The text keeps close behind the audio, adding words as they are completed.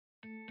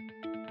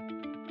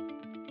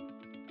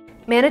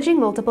Managing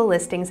multiple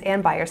listings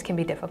and buyers can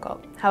be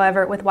difficult.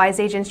 However, with Wise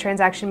Agent's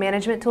transaction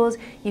management tools,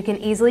 you can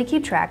easily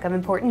keep track of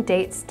important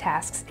dates,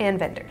 tasks, and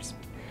vendors.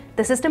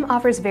 The system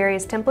offers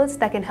various templates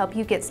that can help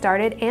you get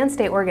started and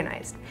stay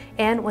organized.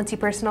 And once you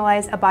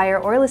personalize a buyer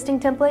or listing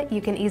template, you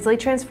can easily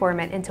transform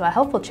it into a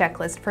helpful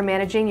checklist for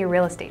managing your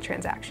real estate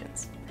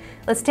transactions.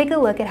 Let's take a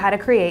look at how to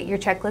create your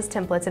checklist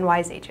templates in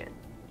Wise Agent.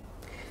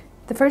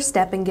 The first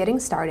step in getting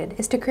started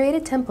is to create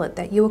a template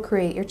that you will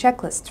create your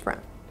checklists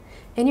from.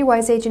 In your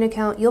Wise Agent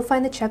account, you'll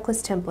find the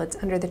checklist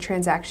templates under the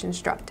Transactions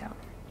dropdown.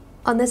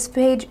 On this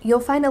page, you'll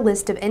find a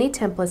list of any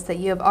templates that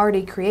you have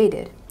already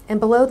created, and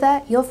below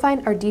that, you'll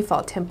find our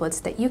default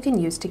templates that you can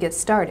use to get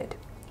started.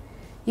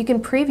 You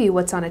can preview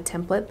what's on a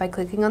template by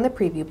clicking on the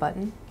Preview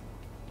button.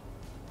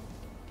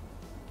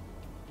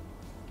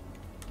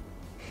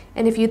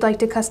 And if you'd like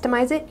to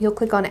customize it, you'll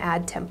click on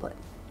Add Template.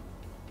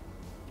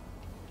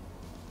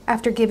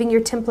 After giving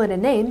your template a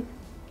name,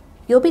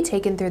 you'll be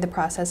taken through the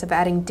process of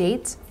adding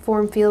dates,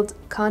 form fields,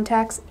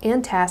 contacts,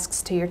 and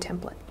tasks to your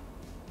template.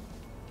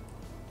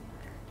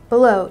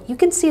 Below, you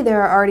can see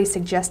there are already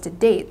suggested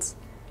dates,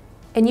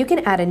 and you can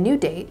add a new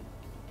date,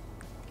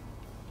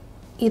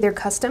 either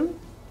custom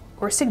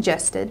or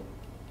suggested,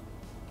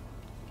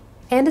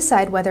 and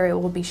decide whether it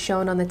will be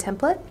shown on the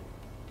template,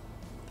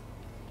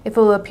 if it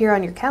will appear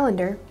on your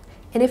calendar,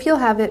 and if you'll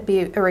have it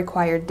be a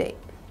required date.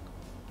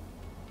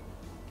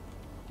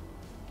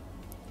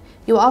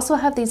 You will also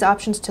have these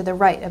options to the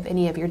right of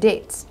any of your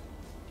dates.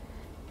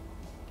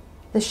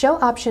 The Show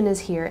option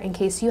is here in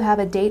case you have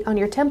a date on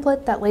your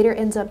template that later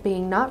ends up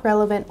being not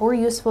relevant or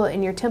useful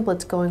in your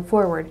templates going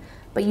forward,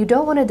 but you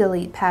don't want to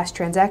delete past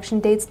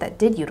transaction dates that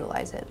did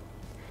utilize it.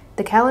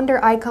 The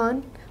calendar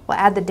icon will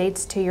add the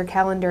dates to your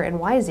calendar in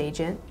Wise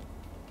Agent,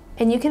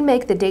 and you can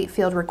make the date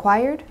field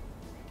required,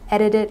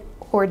 edit it,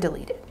 or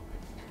delete it.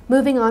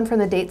 Moving on from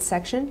the dates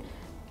section,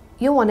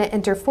 you'll want to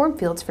enter form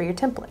fields for your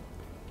template.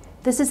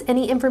 This is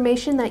any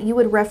information that you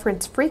would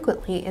reference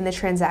frequently in the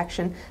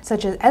transaction,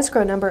 such as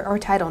escrow number or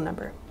title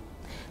number.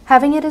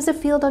 Having it as a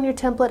field on your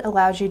template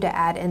allows you to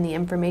add in the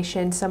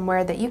information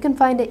somewhere that you can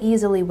find it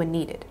easily when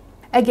needed.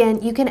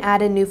 Again, you can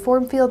add in new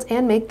form fields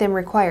and make them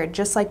required,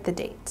 just like the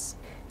dates.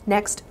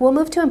 Next, we'll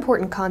move to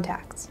important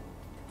contacts.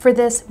 For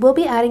this, we'll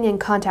be adding in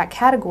contact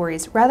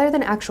categories rather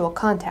than actual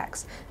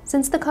contacts,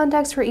 since the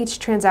contacts for each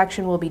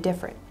transaction will be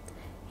different.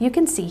 You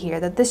can see here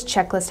that this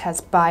checklist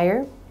has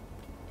buyer,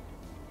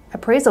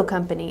 appraisal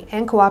company,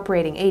 and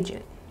cooperating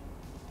agent.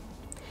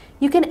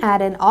 You can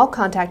add in all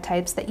contact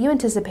types that you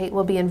anticipate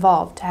will be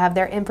involved to have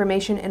their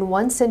information in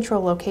one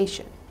central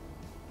location.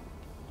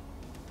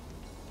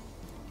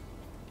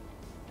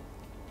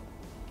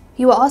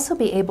 You will also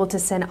be able to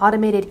send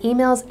automated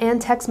emails and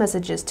text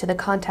messages to the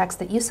contacts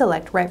that you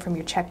select right from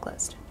your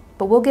checklist,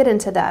 but we'll get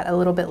into that a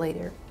little bit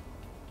later.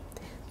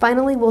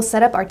 Finally, we'll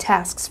set up our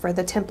tasks for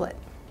the template.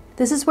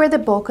 This is where the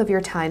bulk of your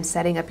time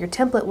setting up your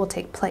template will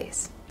take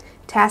place.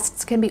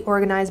 Tasks can be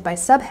organized by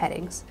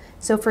subheadings.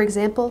 So for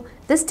example,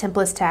 this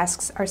template's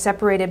tasks are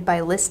separated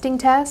by listing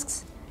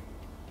tasks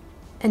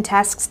and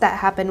tasks that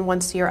happen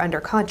once you're under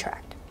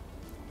contract.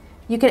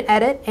 You can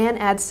edit and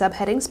add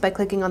subheadings by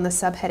clicking on the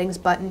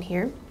subheadings button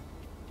here.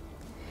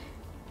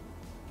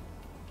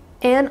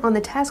 And on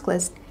the task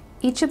list,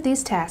 each of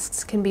these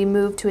tasks can be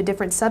moved to a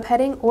different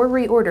subheading or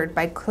reordered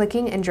by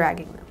clicking and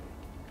dragging them.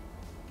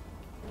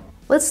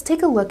 Let's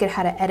take a look at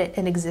how to edit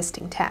an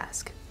existing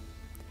task.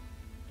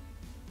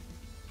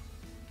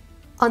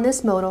 On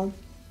this modal,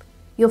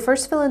 you'll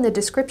first fill in the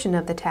description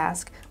of the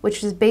task,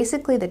 which is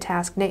basically the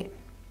task name.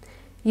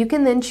 You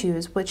can then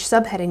choose which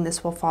subheading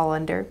this will fall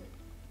under,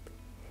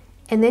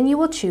 and then you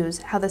will choose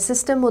how the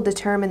system will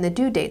determine the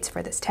due dates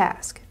for this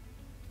task.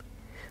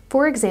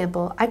 For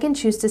example, I can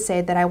choose to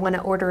say that I want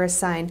to order a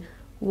sign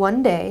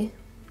 1 day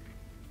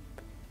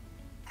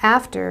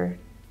after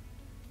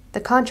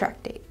the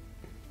contract date.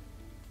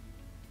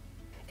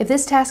 If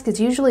this task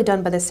is usually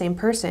done by the same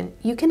person,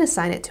 you can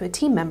assign it to a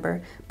team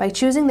member by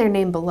choosing their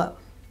name below.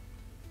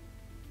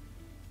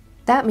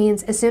 That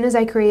means as soon as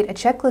I create a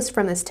checklist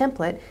from this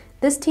template,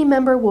 this team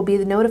member will be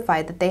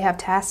notified that they have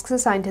tasks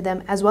assigned to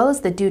them as well as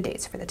the due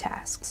dates for the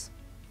tasks.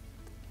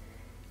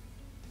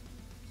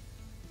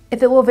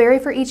 If it will vary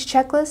for each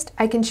checklist,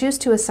 I can choose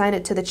to assign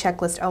it to the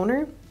checklist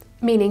owner,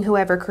 meaning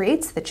whoever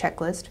creates the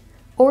checklist,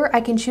 or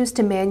I can choose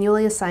to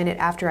manually assign it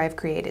after I've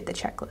created the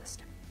checklist.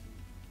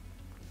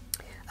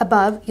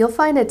 Above, you'll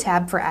find a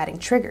tab for adding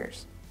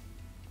triggers.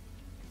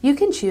 You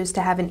can choose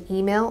to have an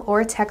email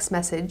or a text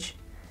message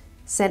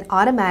sent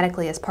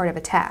automatically as part of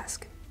a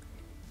task,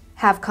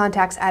 have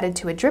contacts added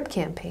to a drip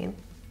campaign,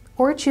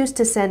 or choose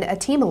to send a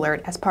team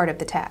alert as part of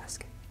the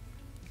task.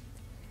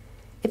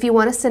 If you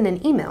want to send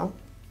an email,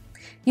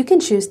 you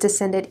can choose to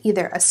send it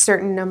either a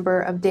certain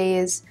number of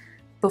days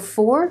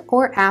before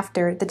or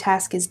after the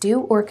task is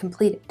due or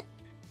completed.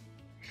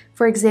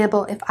 For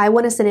example, if I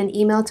want to send an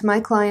email to my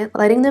client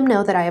letting them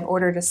know that I have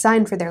ordered a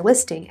sign for their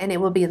listing and it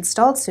will be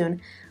installed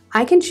soon,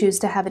 I can choose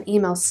to have an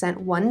email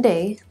sent 1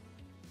 day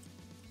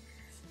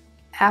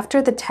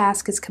after the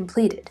task is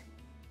completed.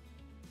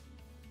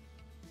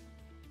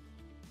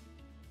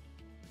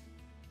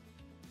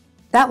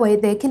 That way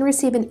they can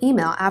receive an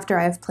email after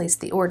I have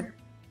placed the order.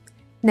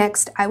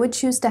 Next, I would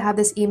choose to have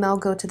this email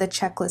go to the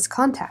checklist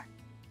contact,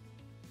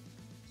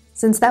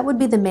 since that would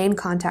be the main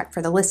contact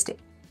for the listing.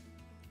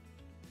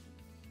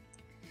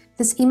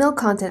 This email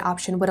content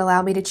option would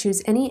allow me to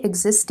choose any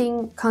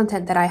existing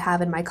content that I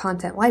have in my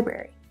content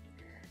library.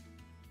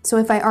 So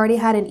if I already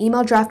had an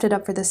email drafted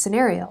up for this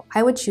scenario,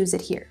 I would choose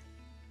it here.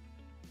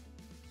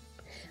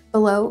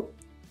 Below,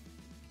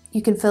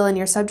 you can fill in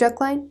your subject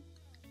line,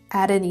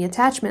 add any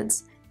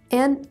attachments,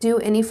 and do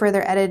any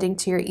further editing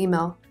to your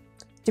email.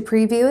 To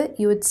preview it,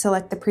 you would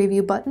select the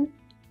preview button,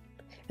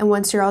 and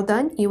once you're all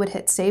done, you would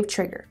hit Save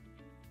Trigger.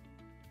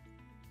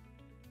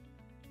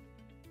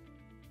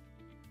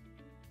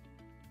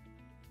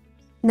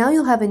 Now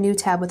you'll have a new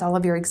tab with all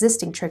of your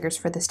existing triggers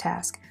for this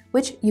task,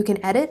 which you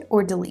can edit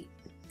or delete.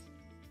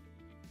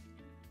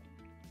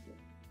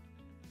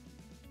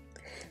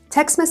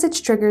 Text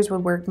message triggers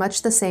would work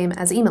much the same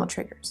as email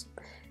triggers.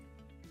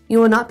 You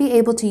will not be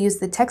able to use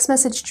the text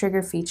message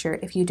trigger feature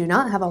if you do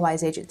not have a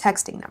Wise Agent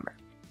texting number.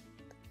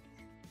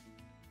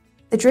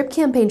 The drip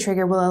campaign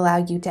trigger will allow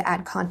you to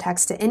add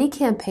contacts to any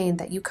campaign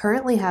that you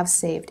currently have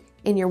saved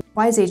in your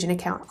Wise Agent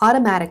account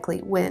automatically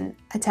when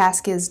a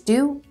task is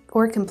due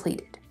or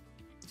completed.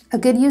 A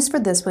good use for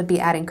this would be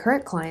adding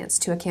current clients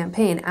to a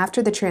campaign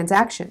after the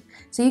transaction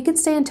so you can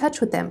stay in touch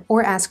with them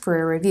or ask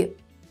for a review.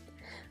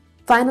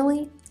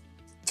 Finally,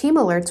 team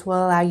alerts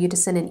will allow you to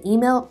send an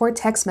email or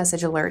text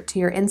message alert to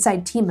your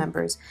inside team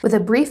members with a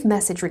brief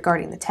message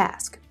regarding the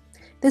task.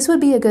 This would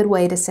be a good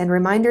way to send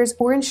reminders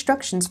or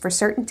instructions for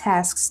certain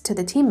tasks to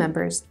the team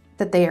members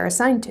that they are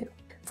assigned to.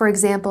 For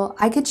example,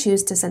 I could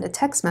choose to send a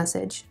text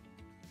message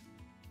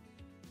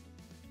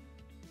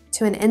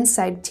to an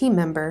inside team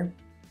member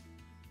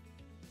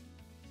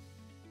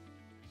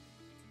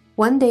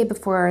one day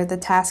before the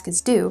task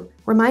is due,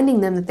 reminding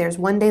them that there's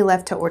 1 day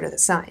left to order the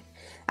sign.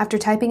 After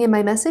typing in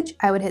my message,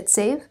 I would hit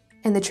Save,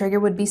 and the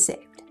trigger would be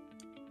saved.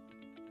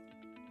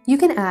 You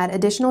can add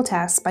additional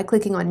tasks by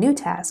clicking on New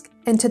Task,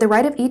 and to the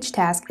right of each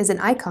task is an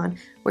icon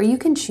where you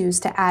can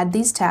choose to add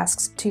these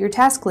tasks to your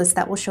task list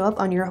that will show up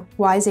on your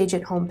Wise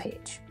Agent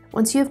homepage.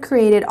 Once you have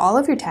created all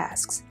of your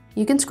tasks,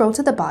 you can scroll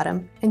to the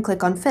bottom and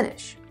click on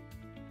Finish.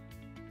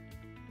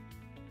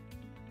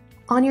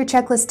 On your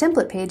checklist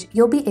template page,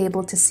 you'll be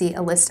able to see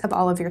a list of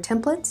all of your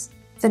templates,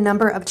 the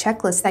number of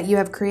checklists that you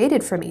have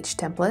created from each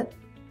template,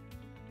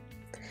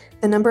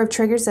 the number of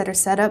triggers that are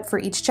set up for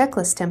each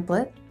checklist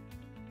template,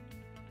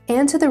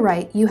 and to the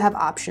right, you have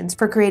options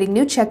for creating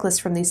new checklists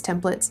from these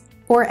templates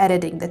or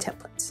editing the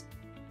templates.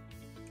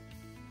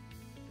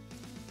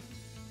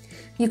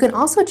 You can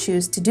also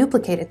choose to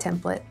duplicate a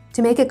template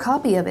to make a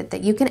copy of it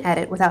that you can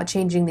edit without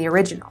changing the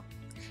original.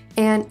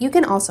 And you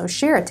can also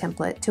share a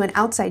template to an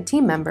outside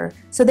team member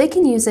so they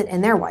can use it in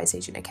their Wise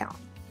Agent account.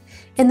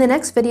 In the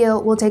next video,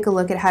 we'll take a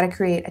look at how to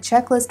create a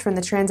checklist from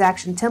the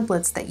transaction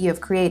templates that you have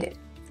created.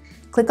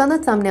 Click on the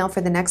thumbnail for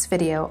the next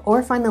video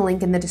or find the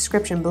link in the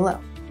description below.